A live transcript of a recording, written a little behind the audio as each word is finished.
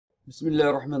Bismillah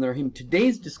ar-Rahman ar-Rahim.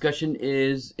 Today's discussion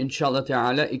is, inshallah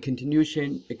ta'ala, a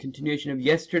continuation of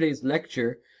yesterday's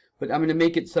lecture, but I'm going to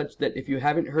make it such that if you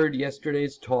haven't heard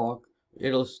yesterday's talk,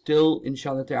 it'll still,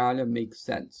 inshallah ta'ala, make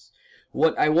sense.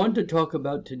 What I want to talk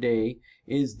about today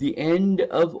is the end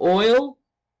of oil,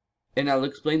 and I'll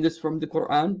explain this from the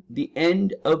Quran, the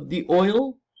end of the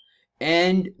oil,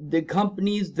 and the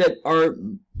companies that are,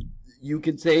 you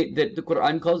can say, that the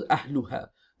Quran calls ahluha,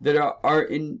 that are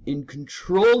in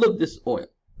control of this oil.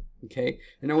 Okay,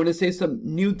 and I want to say some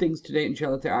new things today,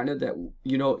 inshallah ta'ala, that,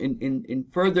 you know, in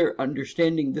further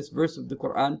understanding this verse of the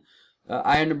Quran,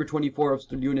 ayah number 24 of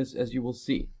Surah Yunus, as you will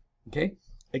see. Okay,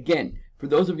 again, for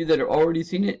those of you that have already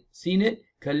seen it,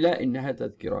 kalla innaha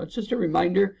tadhkira. It's just a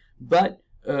reminder, but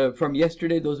from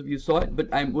yesterday, those of you saw it,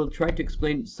 but I will try to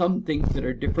explain some things that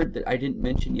are different that I didn't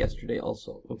mention yesterday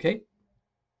also. Okay,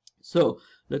 so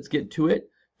let's get to it.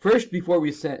 First, before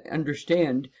we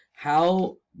understand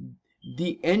how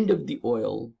the end of the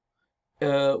oil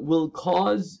will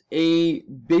cause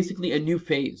basically a new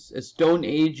phase, a stone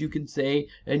age, you can say,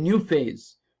 a new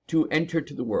phase to enter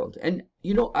to the world. And,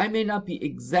 you know, I may not be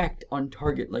exact on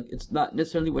target, like it's not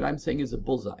necessarily what I'm saying is a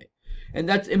bullseye. And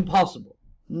that's impossible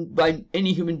by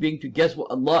any human being to guess what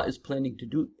Allah is planning to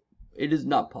do. It is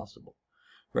not possible,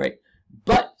 right?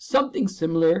 But something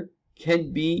similar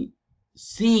can be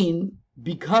seen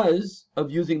because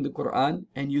of using the Quran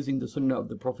and using the Sunnah of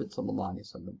the Prophet sallallahu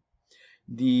alaihi wasallam,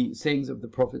 the sayings of the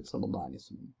Prophet sallallahu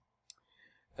alaihi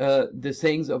wasallam, the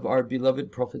sayings of our beloved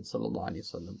Prophet sallallahu alaihi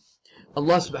wasallam.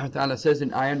 Allah subhanahu wa ta'ala says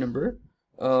in ayah number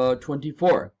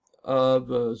 24 of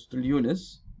Surah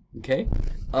Yunus, okay,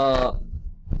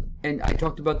 and I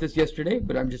talked about this yesterday,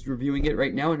 but I'm just reviewing it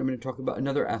right now, and I'm going to talk about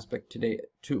another aspect today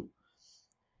too.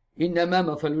 إنما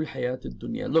مثل الحياة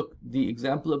الدنيا. Look, the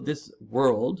example of this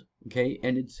world, okay,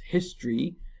 and its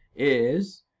history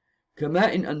is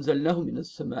كماء أنزلناه من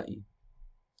السماء.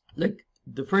 Like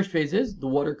the first phase is the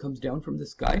water comes down from the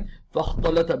sky.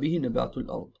 فاختلط به نبات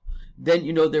الأرض. Then,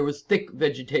 you know, there was thick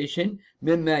vegetation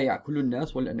مما يأكل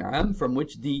الناس والأنعام, from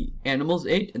which the animals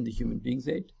ate and the human beings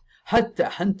ate.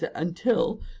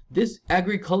 Until this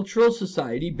agricultural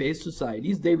society, based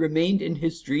societies, they remained in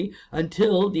history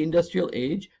until the industrial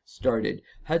age started.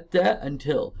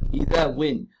 Until إذا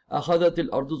when أخذت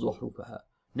الأرض زخرفها.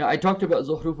 Now I talked about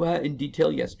زخرفها in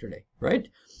detail yesterday, right?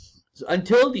 So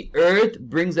until the earth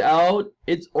brings out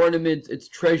its ornaments, its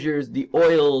treasures, the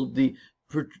oil, the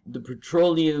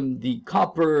petroleum, the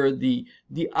copper, the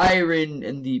iron,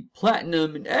 and the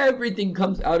platinum, and everything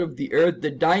comes out of the earth, the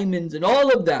diamonds, and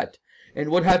all of that. And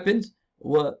what happens?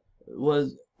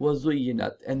 وَزُيِّنَتْ,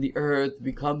 and the earth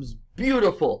becomes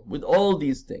beautiful with all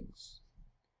these things.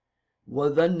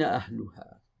 وَظَنَّ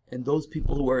أَهْلُهَا, and those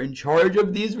people who are in charge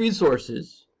of these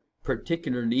resources,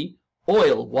 particularly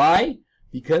oil. Why?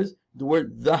 Because the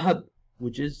word ذهب,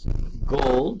 which is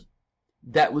gold,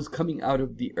 that was coming out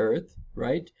of the earth,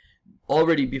 right?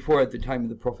 Already before, at the time of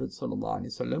the Prophet sallallahu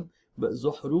alaihi wasallam. But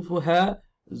zuhrufuha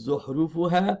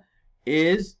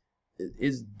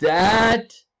is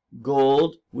that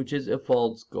gold which is a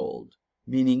false gold,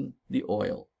 meaning the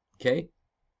oil. Okay,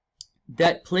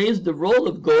 that plays the role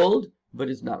of gold, but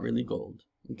is not really gold.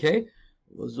 Okay,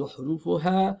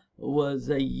 zuhrufuha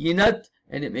wazayyinat,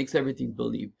 and it makes everything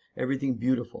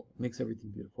beautiful. It makes everything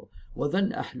beautiful.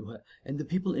 وَظَنَّ أَهْلُهَا, and the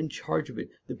people in charge of it,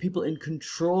 the people in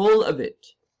control of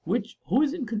it. Who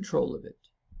is in control of it?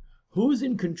 Who's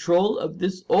in control of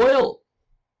this oil?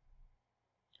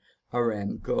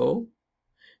 ARAMCO.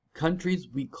 Countries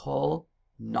we call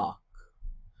NOC,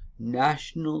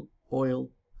 National Oil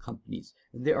Companies.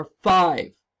 And there are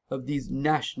 5 of these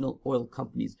national oil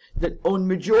companies that own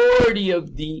majority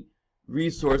of the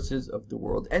resources of the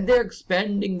world, and they're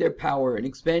expanding their power and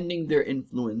expanding their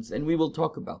influence, and we will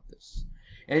talk about this.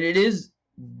 And it is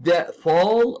the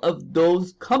fall of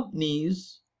those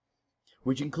companies,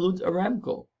 which includes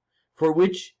ARAMCO, for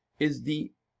which is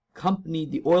the company,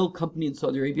 the oil company in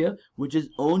Saudi Arabia, which is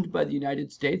owned by the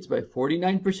United States by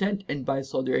 49% and by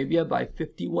Saudi Arabia by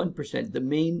 51%. The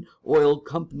main oil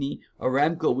company,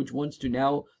 ARAMCO, which wants to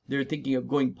now, they're thinking of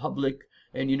going public,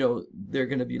 and, you know, they're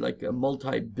going to be like a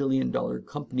multi-billion-dollar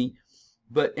company.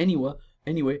 But anyway,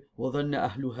 وَظَنَّ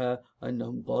أَهْلُهَا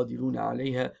أَنَّهُمْ قَادِرُونَ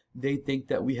عَلَيْهَا, they think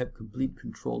that we have complete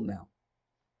control now.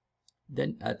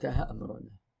 Then أَتَاهَا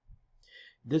أَمْرَنَا.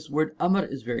 This word Amr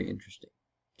is very interesting.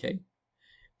 Okay,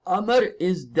 Amr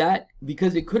is that,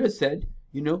 because it could have said,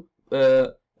 you know,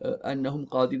 أَنَّهُمْ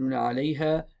قَادِرُونَ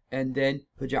عَلَيْهَا, and then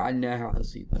فَجَعَلْنَاهَا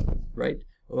حَصِيدًا, right?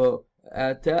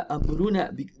 Ata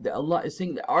amruna, Allah is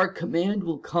saying that our command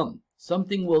will come.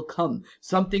 Something will come.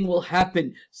 Something will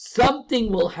happen.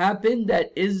 Something will happen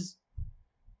that is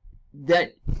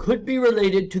that could be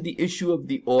related to the issue of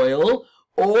the oil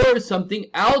or something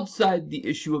outside the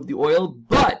issue of the oil,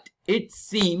 but it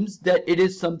seems that it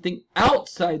is something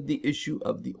outside the issue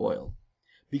of the oil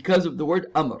because of the word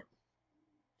amr.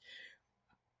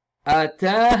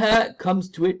 Ataha comes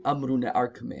to it amruna, our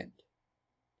command.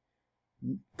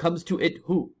 Comes to it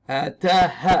who?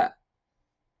 Ataha.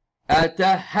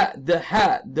 Ataha,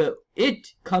 the it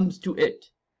comes to it.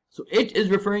 So it is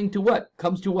referring to what?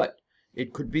 Comes to what?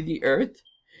 It could be the earth.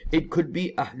 It could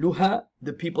be ahluha,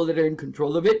 the people that are in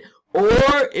control of it. Or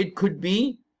it could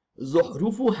be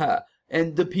zuhrufuha,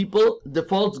 and the people, the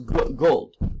false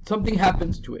gold. Something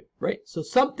happens to it, right? So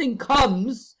something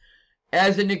comes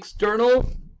as an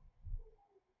external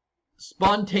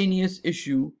spontaneous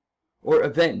issue or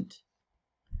event.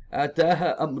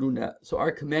 Ataha amruna. So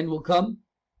our command will come.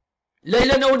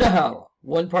 Laylan o nahara.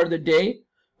 One part of the day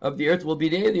of the earth will be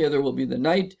day, the other will be the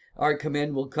night. Our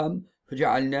command will come.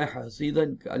 فَجَعَلْنَاهَا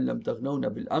حَصِيدًا كَأَن لَّمْ تَغْنَوْنَ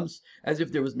بِالْأَمْسِ. As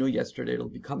if there was no yesterday. It'll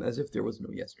become as if there was no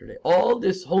yesterday. All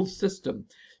this whole system,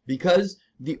 because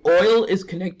the oil is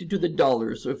connected to the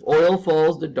dollar. So if oil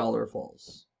falls, the dollar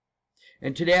falls.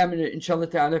 And today I'm going to, inshallah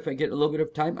ta'ala, if I get a little bit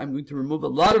of time, I'm going to remove a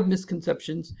lot of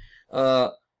misconceptions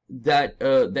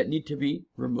that need to be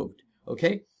removed.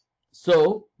 Okay?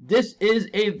 So this is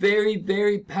a very,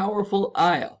 very powerful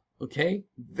ayah. Okay?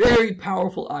 Very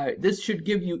powerful ayah. This should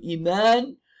give you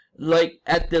iman like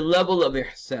at the level of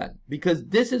ihsan, because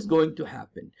this is going to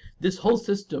happen. This whole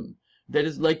system that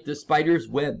is like the spider's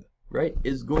web, right,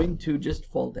 is going to just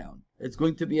fall down. It's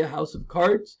going to be a house of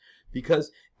cards,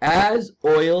 because as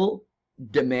oil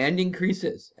demand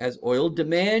increases,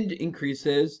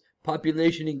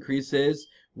 population increases,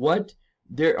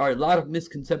 there are a lot of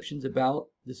misconceptions about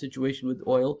the situation with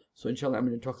oil. So inshallah I'm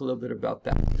going to talk a little bit about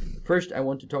that. First, I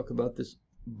want to talk about this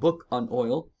book on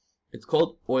oil. It's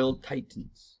called Oil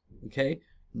Titans. Okay,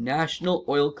 national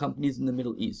oil companies in the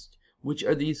Middle East. Which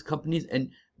are these companies? And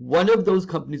one of those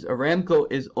companies,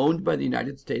 Aramco, is owned by the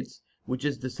United States, which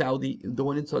is the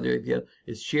one in Saudi Arabia,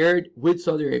 is shared with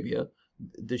Saudi Arabia.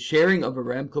 The sharing of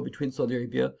Aramco between Saudi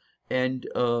Arabia and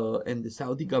the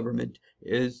Saudi government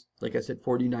is, like I said,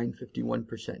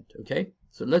 49-51%. Okay,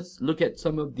 so let's look at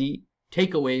some of the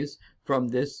takeaways from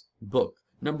this book.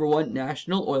 Number one,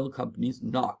 national oil companies,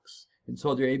 NOCs. In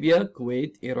Saudi Arabia,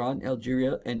 Kuwait, Iran,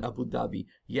 Algeria, and Abu Dhabi.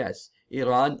 Yes,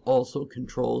 Iran also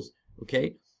controls,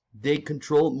 okay? They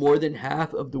control more than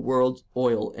half of the world's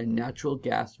oil and natural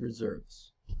gas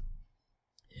reserves.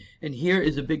 And here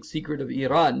is a big secret of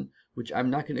Iran, which I'm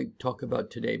not going to talk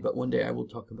about today, but one day I will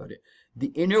talk about it.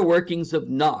 The inner workings of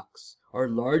NOCs are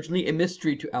largely a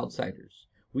mystery to outsiders.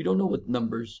 We don't know what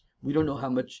numbers, we don't know how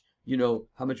much,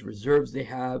 how much reserves they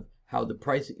have, how the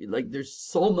price, like there's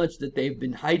so much that they've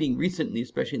been hiding recently,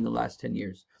 especially in the last 10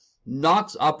 years.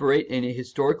 NOCs operate in a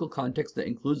historical context that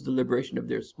includes the liberation of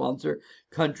their sponsor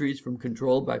countries from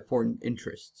control by foreign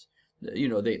interests.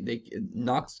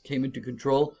 NOCs came into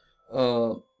control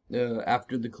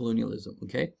after the colonialism,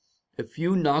 okay? A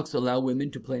few NOCs allow women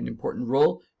to play an important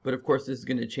role, but of course this is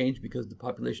going to change because the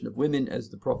population of women, as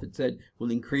the Prophet said,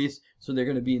 will increase, so they're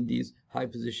going to be in these high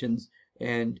positions.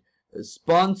 And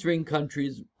sponsoring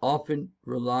countries often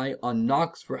rely on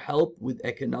NOCs for help with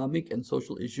economic and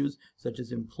social issues such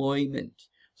as employment.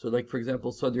 So like, for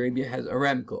example, Saudi Arabia has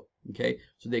Aramco, okay?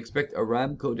 So they expect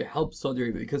Aramco to help Saudi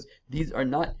Arabia because these are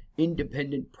not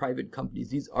independent private companies.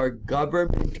 These are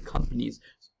government companies.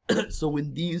 So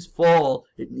when these fall,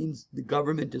 it means the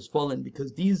government has fallen,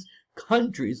 because these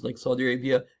countries like Saudi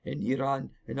Arabia and Iran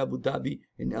and Abu Dhabi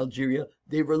and Algeria,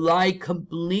 they rely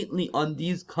completely on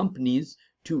these companies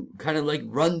to kind of like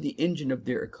run the engine of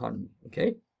their economy,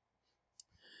 okay?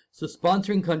 So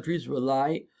sponsoring countries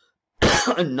rely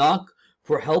on NOC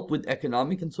for help with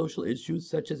economic and social issues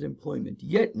such as employment.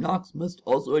 Yet NOCs must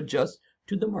also adjust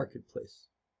to the marketplace.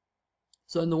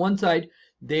 So on the one side,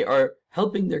 they are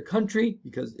helping their country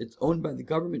because it's owned by the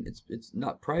government, it's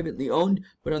not privately owned,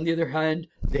 but on the other hand,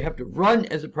 they have to run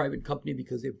as a private company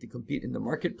because they have to compete in the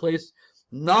marketplace.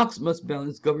 NOCs must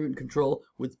balance government control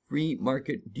with free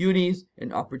market duties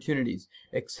and opportunities.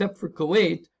 Except for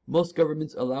Kuwait, most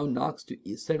governments allow NOCs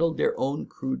to settle their own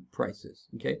crude prices.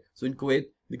 Okay, so in Kuwait,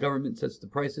 the government sets the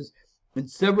prices. In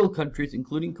several countries,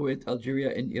 including Kuwait,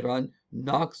 Algeria, and Iran,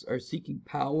 NOCs are seeking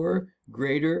power,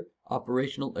 greater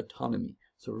operational autonomy.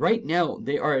 So right now,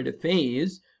 they are at a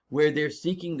phase where they're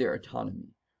seeking their autonomy,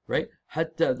 right?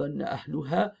 حَتَّى ظَنَّ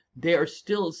أَهْلُهَا. They are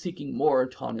still seeking more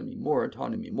autonomy,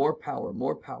 more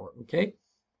power, okay?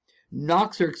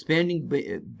 NOCs are expanding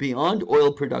beyond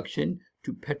oil production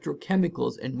to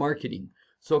petrochemicals and marketing.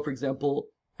 So, for example,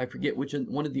 I forget which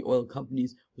one of the oil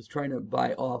companies was trying to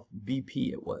buy off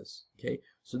BP it was, okay?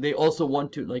 So they also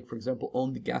want to, like, for example,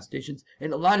 own the gas stations.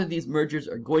 And a lot of these mergers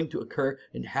are going to occur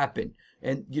and happen.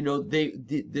 And, you know,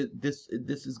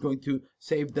 this is going to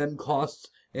save them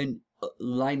costs and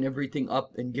line everything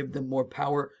up and give them more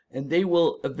power. And they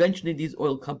will, eventually, these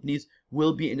oil companies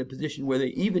will be in a position where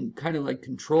they even kind of like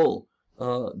control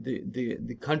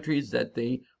the countries that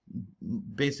they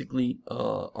basically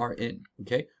are in,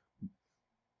 okay?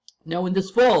 Now, when this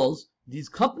falls, these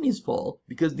companies fall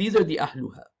because these are the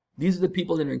ahluha. These are the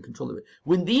people that are in control of it.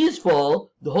 When these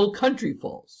fall, the whole country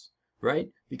falls, right?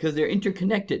 Because they're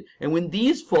interconnected. And when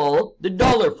these fall, the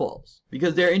dollar falls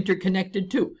because they're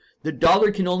interconnected too. The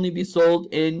dollar can only be sold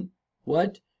in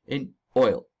what? In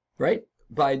oil, right?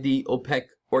 By the OPEC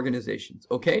organizations,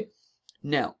 okay?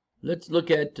 Now, let's look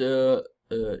at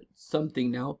something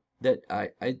now that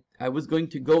I was going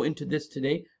to go into this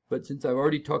today, but since I've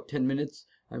already talked 10 minutes,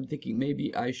 I'm thinking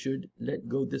maybe I should let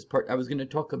go this part. I was going to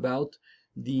talk about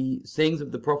the sayings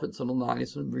of the Prophet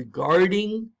ﷺ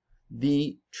regarding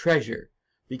the treasure,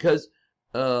 because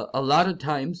a lot of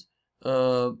times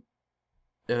the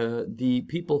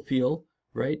people feel,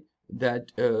 right,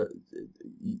 that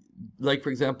like, for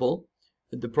example,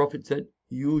 the Prophet said,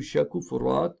 "Yushaku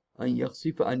furat an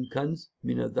yakhsifa an kanz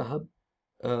min al-dhahab,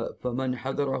 faman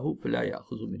hadarahu fala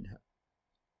ya'khudhu minha."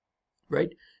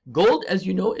 Right? Gold, as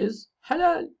you know, is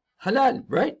halal. Halal,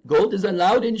 right? Gold is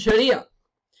allowed in Sharia.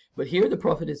 But here the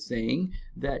Prophet is saying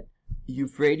that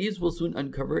Euphrates will soon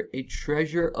uncover a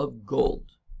treasure of gold.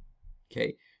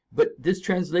 Okay? But this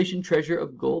translation, treasure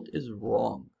of gold, is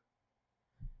wrong.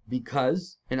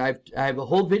 Because, and I have a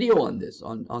whole video on this,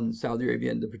 on Saudi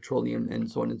Arabia and the petroleum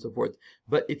and so on and so forth.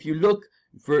 But if you look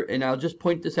for, and I'll just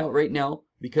point this out right now,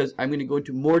 because I'm going to go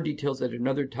into more details at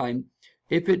another time.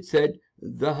 If it said,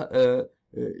 Jabalu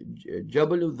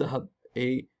Dhahab,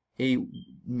 a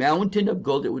mountain of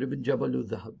gold, it would have been Jabalu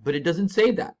Dhahab. But it doesn't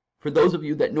say that. For those of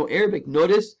you that know Arabic,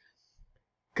 notice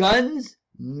Kanz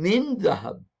min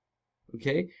Dhahab.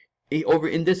 Okay? Over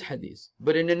in this hadith.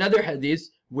 But in another hadith,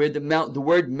 where the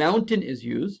word mountain is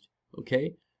used,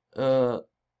 okay? Let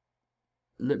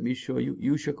me show you.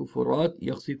 Yushaku furat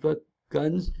yakhsifa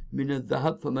kanz min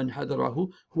al-dhahab faman hadarahu.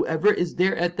 Whoever is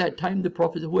there at that time, the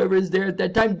Prophet, whoever is there at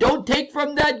that time, don't take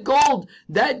from that gold.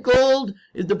 That gold,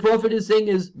 is the Prophet is saying,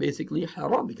 is basically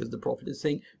haram, because the Prophet is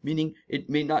saying, meaning it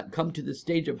may not come to the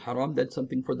stage of haram. That's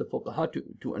something for the fuqaha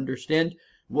to understand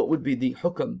what would be the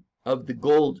hukam of the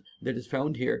gold that is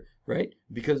found here, right?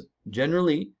 Because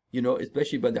generally, you know,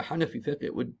 especially by the Hanafi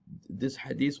fiqh, this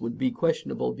hadith would be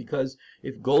questionable, because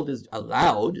if gold is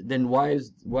allowed, then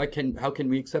how can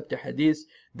we accept a hadith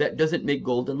that doesn't make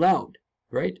gold allowed,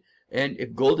 right? And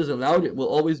if gold is allowed, it will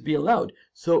always be allowed.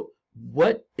 So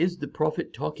what is the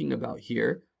Prophet talking about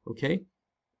here? Okay,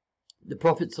 the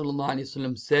Prophet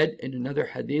ﷺ said in another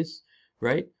hadith,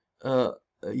 right?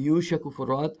 Yushaku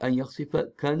furat an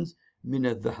yakhsifa kanz min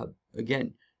al-dhahab.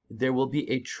 Again, there will be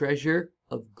a treasure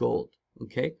of gold.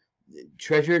 Okay,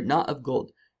 treasure not of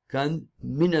gold, kan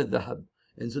min al-dhahab.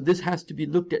 And so this has to be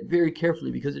looked at very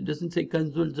carefully, because it doesn't say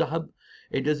kanzul zahab,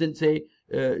 it doesn't say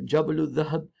jabalul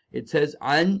dhahab. It says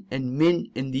an and min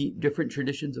in the different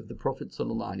traditions of the Prophet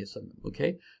sallallahu alaihi wasallam.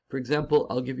 Okay, for example,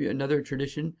 I'll give you another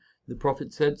tradition. The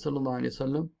Prophet said sallallahu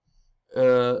alaihi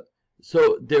wasallam.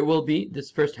 So there will be, this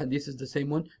first hadith is the same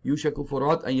one. Yushaku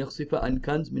furat an yakhsifa an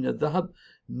kanz min al-dhahab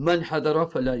man hadara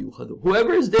fala yukhadu.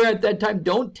 Whoever is there at that time,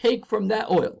 don't take from that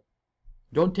oil.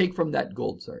 Don't take from that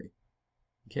gold, sorry.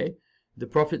 Okay? The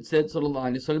Prophet said,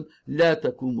 sallallahu alaihi wasallam, la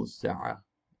takumu as-sa'a.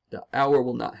 The hour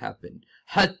will not happen.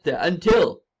 Hatta,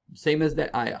 until, same as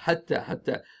that ayah.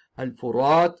 Hatta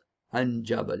al-furat an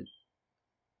jabal.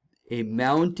 A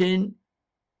mountain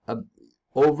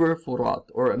over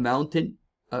furat, or a mountain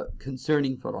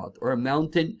concerning furat, or a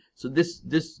mountain. So this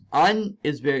an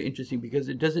is very interesting, because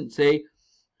it doesn't say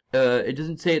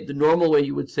it the normal way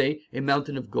you would say a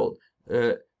mountain of gold.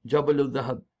 Jabalul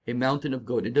Dhahab, a mountain of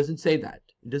gold. It doesn't say that.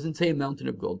 It doesn't say a mountain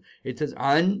of gold. It says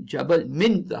an Jabal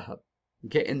min Dhahab.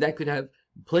 Okay, and that could have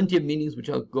plenty of meanings, which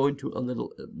I'll go into a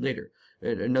little later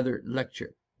in another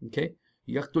lecture. Okay,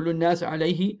 يقتل الناس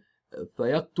عليه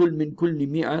فيقتل من كل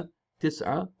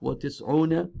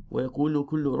 199 ويقول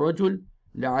كل رجل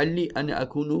لعلي أنا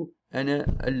أكون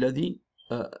أنا الذي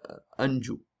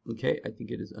أنجو. Okay, I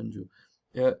think it is anju.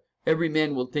 Every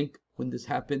man will think when this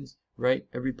happens, right?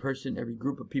 Every person, every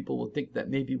group of people will think that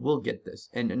maybe we'll get this.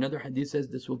 And another hadith says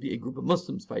this will be a group of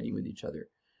Muslims fighting with each other.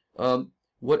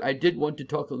 What I did want to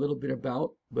talk a little bit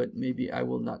about, but maybe I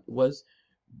will not, was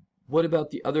what about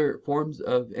the other forms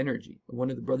of energy? One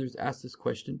of the brothers asked this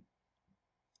question.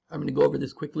 I'm going to go over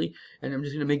this quickly, and I'm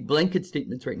just going to make blanket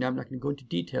statements right now. I'm not going to go into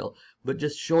detail, but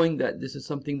just showing that this is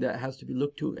something that has to be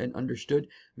looked to and understood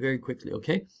very quickly,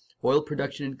 okay? Oil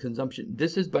production and consumption.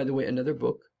 This is, by the way, another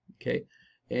book, okay?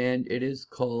 And it is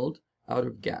called Out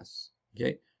of Gas,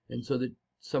 okay? And so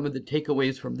some of the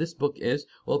takeaways from this book is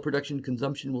oil production and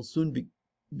consumption will soon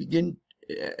begin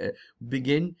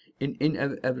in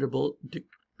inevitable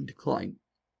decline.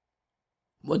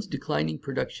 Once declining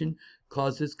production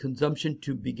causes consumption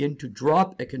to begin to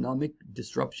drop, economic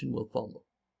disruption will follow.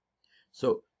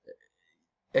 So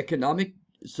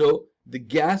the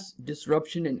gas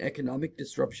disruption and economic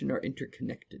disruption are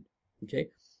interconnected. Okay,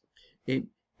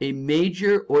 a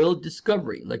major oil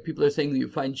discovery, like people are saying that you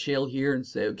find shale here and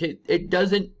say, okay, it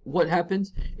doesn't. What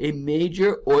happens? A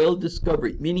major oil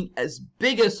discovery, meaning as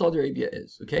big as Saudi Arabia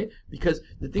is. Okay, because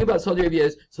the thing about Saudi Arabia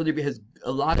is Saudi Arabia has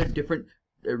a lot of different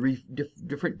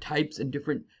types and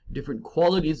different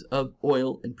qualities of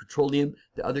oil and petroleum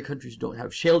that other countries don't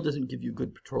have. Shale doesn't give you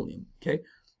good petroleum. Okay,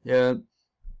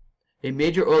 a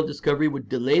major oil discovery would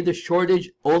delay the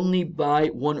shortage only by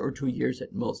 1 or 2 years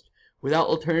at most. Without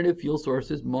alternative fuel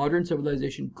sources, modern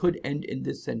civilization could end in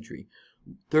this century.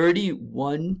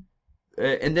 31,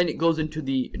 and then it goes into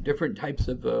the different types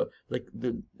of like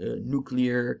the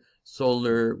nuclear,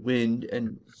 solar, wind,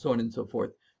 and so on and so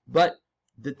forth. But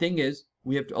the thing is,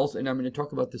 we have to also, and I'm going to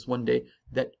talk about this one day,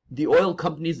 that the oil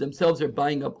companies themselves are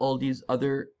buying up all these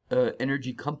other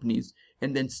energy companies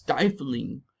and then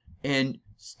stifling and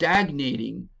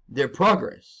stagnating their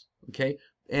progress. Okay,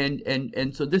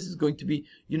 and so this is going to be,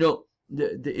 you know,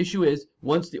 the issue is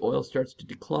once the oil starts to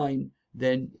decline,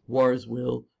 then wars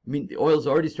will. I mean, the oil's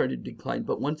already started to decline,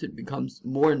 but once it becomes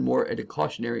more and more at a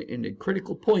cautionary and a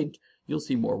critical point, you'll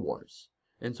see more wars.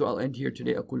 And so I'll end here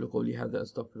today. أقول قولي هذا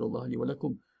أستغفر الله لي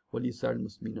ولكم ولسائر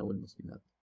المسلمين والمسلمات.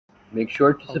 Make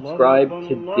sure to subscribe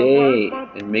today,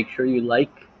 and make sure you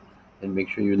like, and make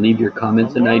sure you leave your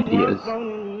comments and ideas.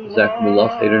 جزاكم الله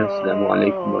خيرا. السلام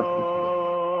عليكم ورحمة الله.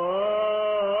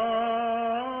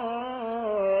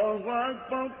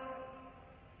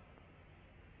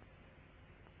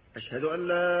 أشهد أن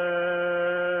لا